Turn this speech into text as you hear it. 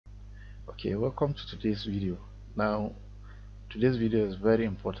Okay, welcome to today's video. Now, today's video is very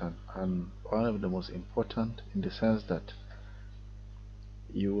important and one of the most important in the sense that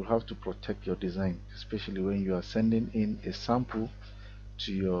you will have to protect your design, especially when you are sending in a sample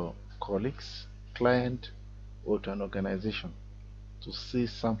to your colleagues, client, or to an organization to see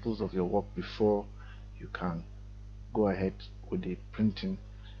samples of your work before you can go ahead with the printing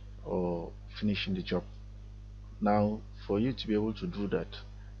or finishing the job. Now, for you to be able to do that,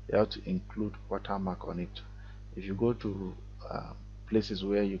 you have to include watermark on it. If you go to places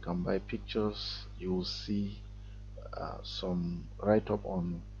where you can buy pictures, you will see some write-up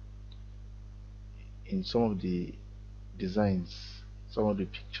on in some of the designs, some of the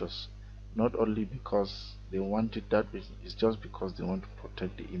pictures, not only because they want it that way, it's just because they want to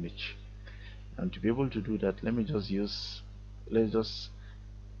protect the image. And to be able to do that, let's just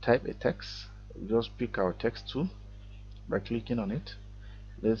type a text. Just pick our text tool by clicking on it.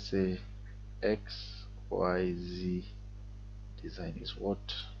 Let's say XYZ design is what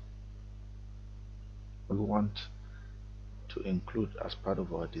we want to include as part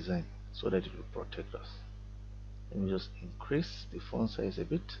of our design so that it will protect us. Let me just increase the font size a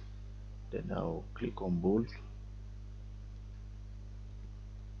bit, then I'll click on bold.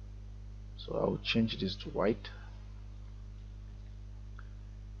 So I'll change this to white,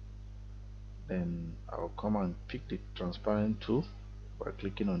 then I'll come and pick the transparent tool by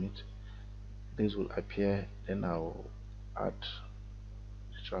clicking on it. This will appear, then I'll add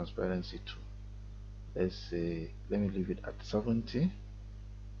the transparency tool. Let's say, let me leave it at 70.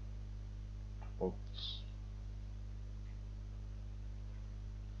 Oops.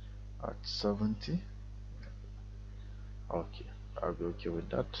 At 70. Okay, I'll be okay with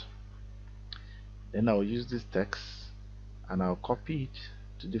that. Then I'll use this text and I'll copy it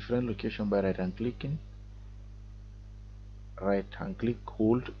to different location by right hand click,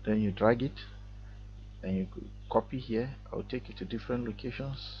 hold, then you drag it, then you copy here. I'll take it to different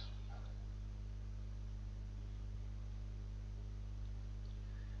locations.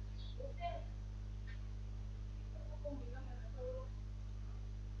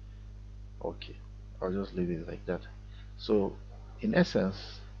 Okay, I'll just leave it like that. So in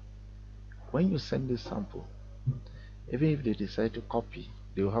essence, when you send this sample, even if they decide to copy,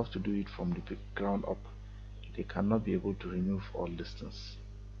 they will have to do it from the ground up. They cannot be able to remove all distance.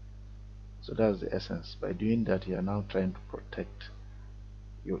 So that's the essence. By doing that, you are now trying to protect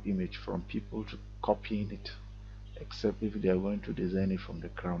your image from people to copying it, except if they are going to design it from the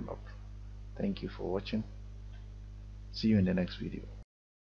ground up. Thank you for watching. See you in the next video.